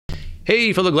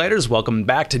Hey fellow gliders, welcome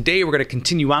back. Today we're going to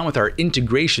continue on with our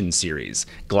integration series.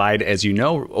 Glide, as you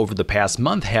know, over the past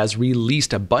month has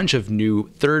released a bunch of new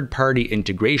third-party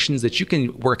integrations that you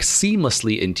can work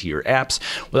seamlessly into your apps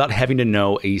without having to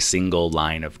know a single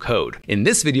line of code. In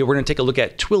this video, we're going to take a look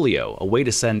at Twilio, a way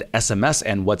to send SMS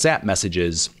and WhatsApp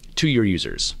messages to your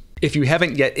users. If you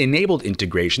haven't yet enabled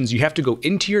integrations, you have to go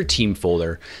into your team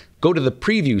folder, go to the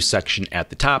preview section at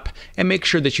the top, and make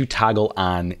sure that you toggle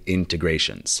on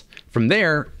integrations. From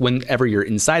there, whenever you're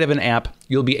inside of an app,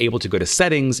 you'll be able to go to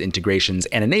settings, integrations,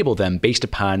 and enable them based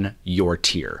upon your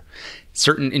tier.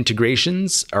 Certain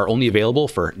integrations are only available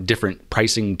for different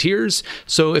pricing tiers.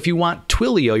 So if you want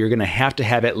Twilio, you're going to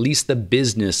have at least the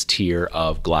business tier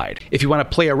of Glide. If you want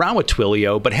to play around with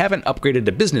Twilio but haven't upgraded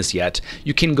to business yet,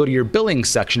 you can go to your billing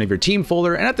section of your team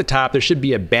folder, and at the top there should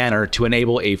be a banner to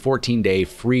enable a 14-day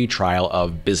free trial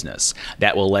of business.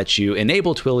 That will let you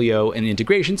enable Twilio and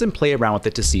integrations and play around with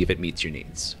it to see if it meets your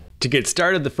needs. To get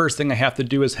started, the first thing I have to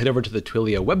do is head over to the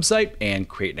Twilio website and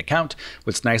create an account.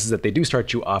 What's nice is that they do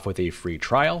start you off with a free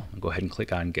trial. I'll go ahead and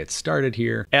click on Get Started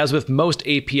here. As with most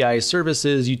API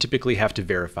services, you typically have to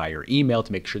verify your email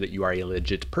to make sure that you are a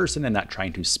legit person and not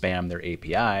trying to spam their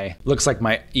API. Looks like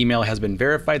my email has been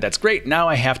verified. That's great. Now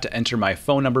I have to enter my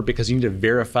phone number because you need a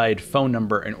verified phone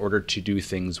number in order to do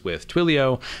things with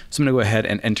Twilio. So I'm gonna go ahead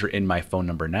and enter in my phone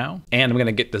number now. And I'm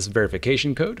gonna get this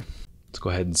verification code. Let's go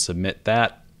ahead and submit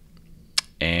that.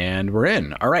 And we're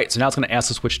in. All right, so now it's going to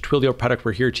ask us which Twilio product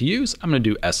we're here to use. I'm going to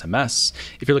do SMS.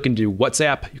 If you're looking to do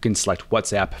WhatsApp, you can select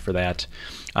WhatsApp for that.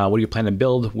 What do you plan to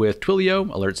build with Twilio?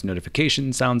 Alerts and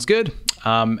notifications sounds good.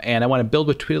 And I want to build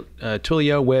with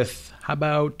Twilio with, how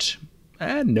about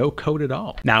no code at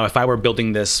all? Now, if I were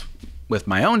building this with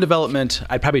my own development,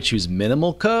 I'd probably choose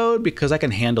minimal code because I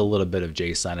can handle a little bit of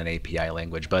JSON and API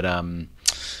language. But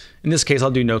in this case, I'll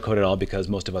do no code at all because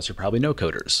most of us are probably no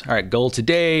coders. All right, goal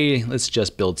today, let's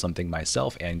just build something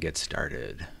myself and get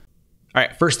started. All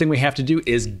right, first thing we have to do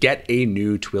is get a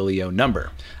new Twilio number.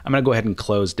 I'm gonna go ahead and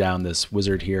close down this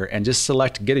wizard here and just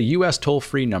select get a US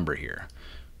toll-free number here.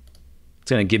 It's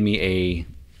gonna give me a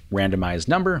randomized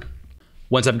number.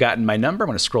 Once I've gotten my number, I'm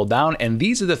going to scroll down, and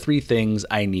these are the three things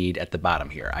I need at the bottom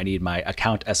here. I need my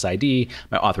account SID,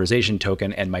 my authorization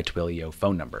token, and my Twilio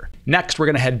phone number. Next, we're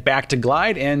going to head back to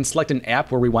Glide and select an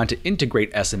app where we want to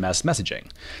integrate SMS messaging.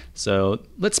 So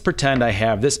let's pretend I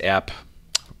have this app,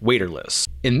 Waiterless.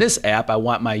 In this app, I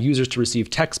want my users to receive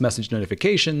text message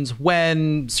notifications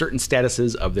when certain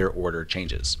statuses of their order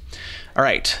changes. All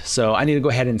right, so I need to go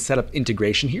ahead and set up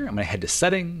integration here. I'm going to head to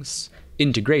Settings,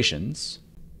 Integrations,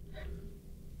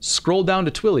 scroll down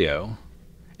to Twilio,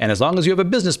 and as long as you have a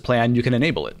business plan, you can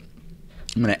enable it.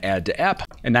 I'm going to add to app,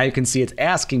 and now you can see it's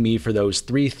asking me for those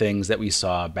three things that we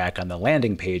saw back on the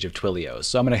landing page of Twilio.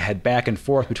 So I'm going to head back and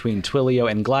forth between Twilio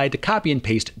and Glide to copy and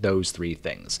paste those three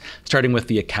things, starting with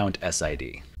the account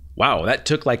SID. Wow, that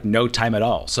took like no time at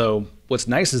all. So what's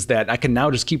nice is that I can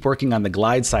now just keep working on the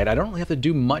Glide side. I don't really have to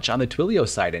do much on the Twilio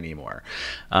side anymore.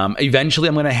 Eventually,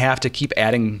 I'm going to have to keep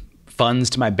adding funds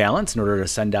to my balance in order to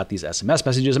send out these SMS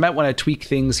messages. I might want to tweak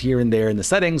things here and there in the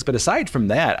settings, but aside from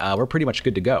that, we're pretty much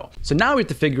good to go. So now we have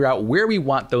to figure out where we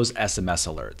want those SMS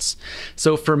alerts.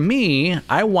 So for me,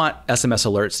 I want SMS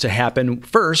alerts to happen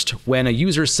first when a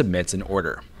user submits an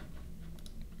order.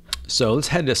 So let's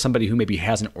head to somebody who maybe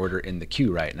has an order in the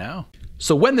queue right now.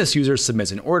 So when this user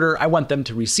submits an order, I want them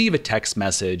to receive a text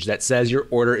message that says your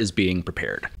order is being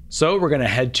prepared. So we're going to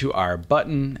head to our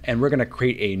button and we're going to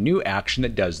create a new action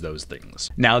that does those things.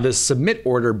 Now this submit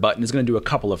order button is going to do a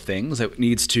couple of things. It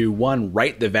needs to, one,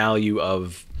 write the value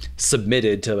of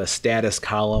submitted to a status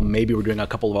column. Maybe we're doing a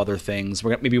couple of other things.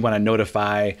 Maybe we want to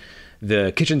notify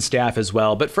the kitchen staff as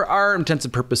well. But for our intents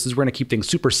and purposes, we're going to keep things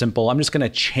super simple. I'm just going to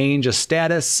change a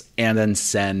status and then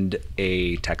send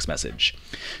a text message.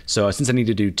 So since I need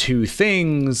to do two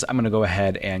things, I'm going to go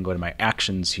ahead and go to my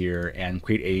actions here and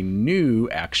create a new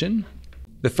action.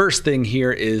 The first thing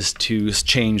here is to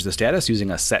change the status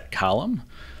using a set column.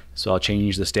 So I'll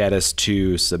change the status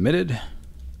to submitted.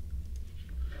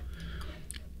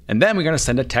 And then we're going to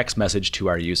send a text message to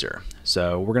our user.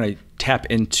 So we're going to tap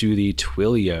into the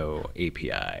Twilio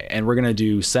API and we're going to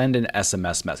do send an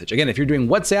SMS message. Again, if you're doing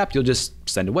WhatsApp, you'll just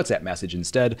send a WhatsApp message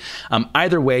instead.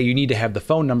 Either way, you need to have the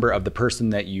phone number of the person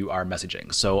that you are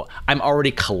messaging. So I'm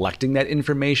already collecting that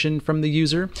information from the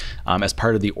user as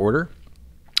part of the order.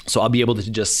 So I'll be able to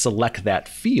just select that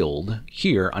field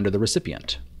here under the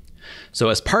recipient. So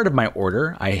as part of my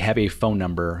order, I have a phone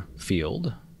number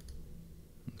field.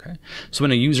 Okay. So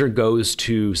when a user goes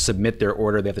to submit their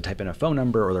order, they have to type in a phone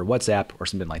number or their WhatsApp or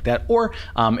something like that. Or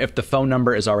if the phone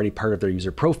number is already part of their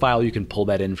user profile, you can pull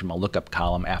that in from a lookup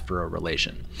column after a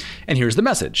relation. And here's the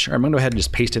message. I'm going to go ahead and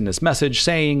just paste in this message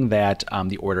saying that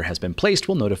the order has been placed.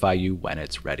 We'll notify you when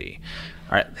it's ready.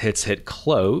 All right, hit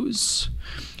close.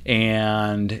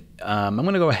 And I'm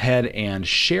going to go ahead and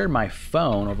share my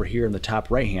phone over here in the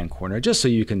top right-hand corner, just so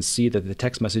you can see that the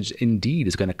text message indeed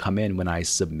is going to come in when I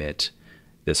submit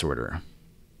this order.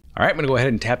 All right, I'm going to go ahead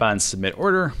and tap on submit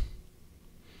order. All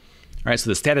right,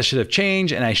 so the status should have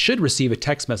changed, and I should receive a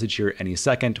text message here any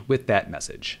second with that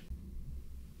message.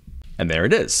 And there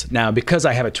it is. Now, because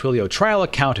I have a Twilio trial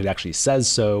account, it actually says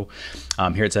so.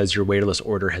 Here it says your waiterless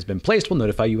order has been placed. We'll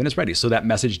notify you when it's ready. So that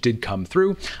message did come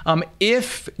through.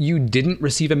 If you didn't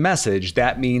receive a message,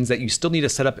 that means that you still need to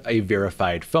set up a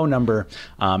verified phone number.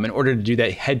 In order to do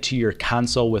that, head to your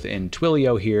console within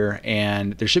Twilio here,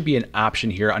 and there should be an option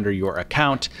here under your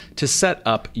account to set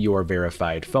up your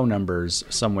verified phone numbers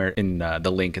somewhere in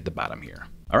the link at the bottom here.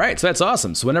 All right, so that's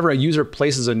awesome. So whenever a user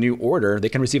places a new order, they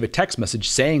can receive a text message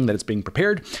saying that it's being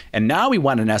prepared. And now we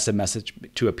want an SMS message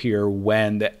to appear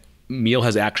when the meal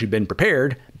has actually been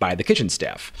prepared by the kitchen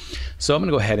staff. So I'm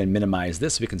gonna go ahead and minimize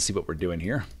this so we can see what we're doing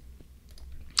here.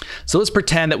 So let's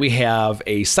pretend that we have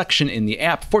a section in the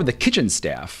app for the kitchen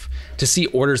staff to see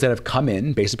orders that have come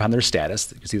in based upon their status.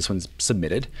 You can see this one's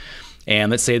submitted. And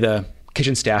let's say the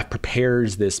kitchen staff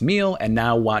prepares this meal and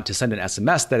now want to send an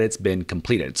SMS that it's been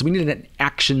completed. So we need an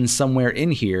action somewhere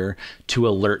in here to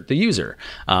alert the user.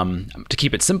 To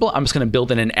keep it simple, I'm just going to build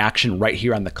in an action right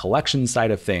here on the collection side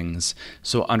of things.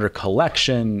 So under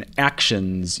collection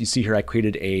actions, you see here I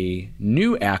created a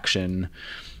new action.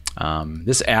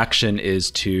 This action is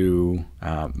to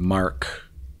mark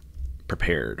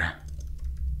prepared.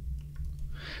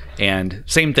 And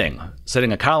same thing,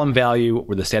 setting a column value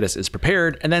where the status is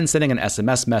prepared, and then sending an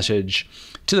SMS message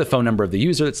to the phone number of the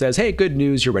user that says, hey, good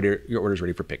news, your order's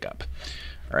ready for pickup.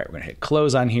 All right, we're gonna hit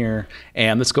close on here,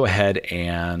 and let's go ahead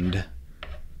and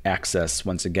access,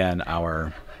 once again,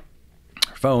 our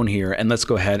phone here, and let's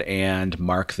go ahead and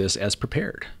mark this as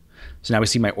prepared. So now we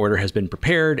see my order has been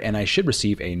prepared and I should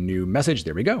receive a new message.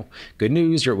 There we go. Good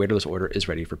news, your waiterless order is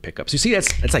ready for pickup. So you see,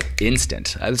 that's like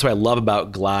instant. That's what I love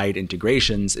about Glide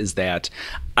integrations is that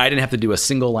I didn't have to do a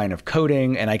single line of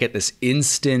coding and I get this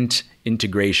instant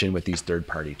integration with these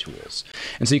third-party tools.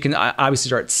 And so you can obviously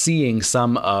start seeing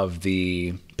some of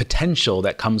the potential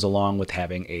that comes along with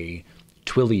having a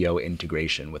Twilio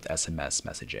integration with SMS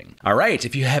messaging. All right,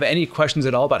 if you have any questions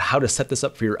at all about how to set this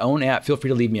up for your own app, feel free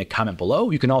to leave me a comment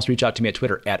below. You can also reach out to me at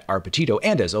Twitter @rpetito.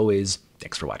 And as always,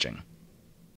 thanks for watching.